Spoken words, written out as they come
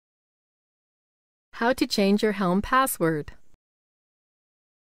How to change your Helm password.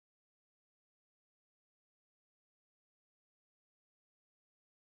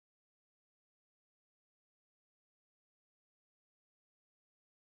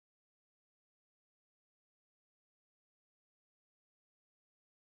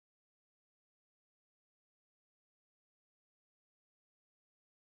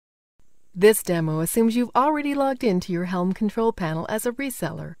 This demo assumes you've already logged into your Helm control panel as a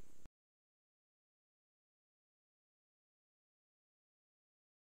reseller.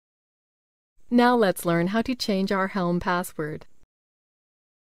 Now let's learn how to change our Helm password.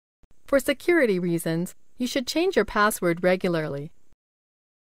 For security reasons, you should change your password regularly.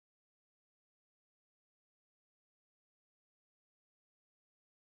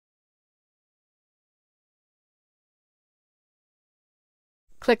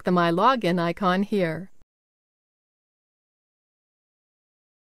 Click the My Login icon here.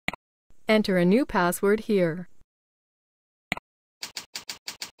 Enter a new password here.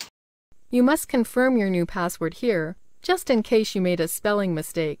 You must confirm your new password here, just in case you made a spelling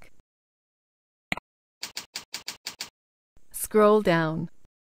mistake. Scroll down.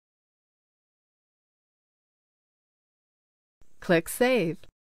 Click Save.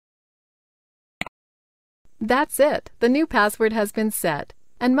 That's it! The new password has been set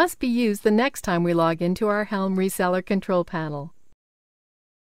and must be used the next time we log into our Helm Reseller Control Panel.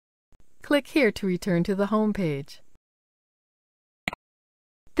 Click here to return to the home page.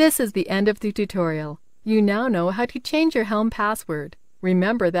 This is the end of the tutorial. You now know how to change your Helm password.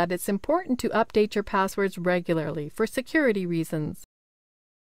 Remember that it's important to update your passwords regularly for security reasons.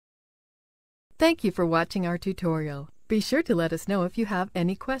 Thank you for watching our tutorial. Be sure to let us know if you have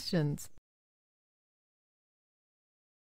any questions.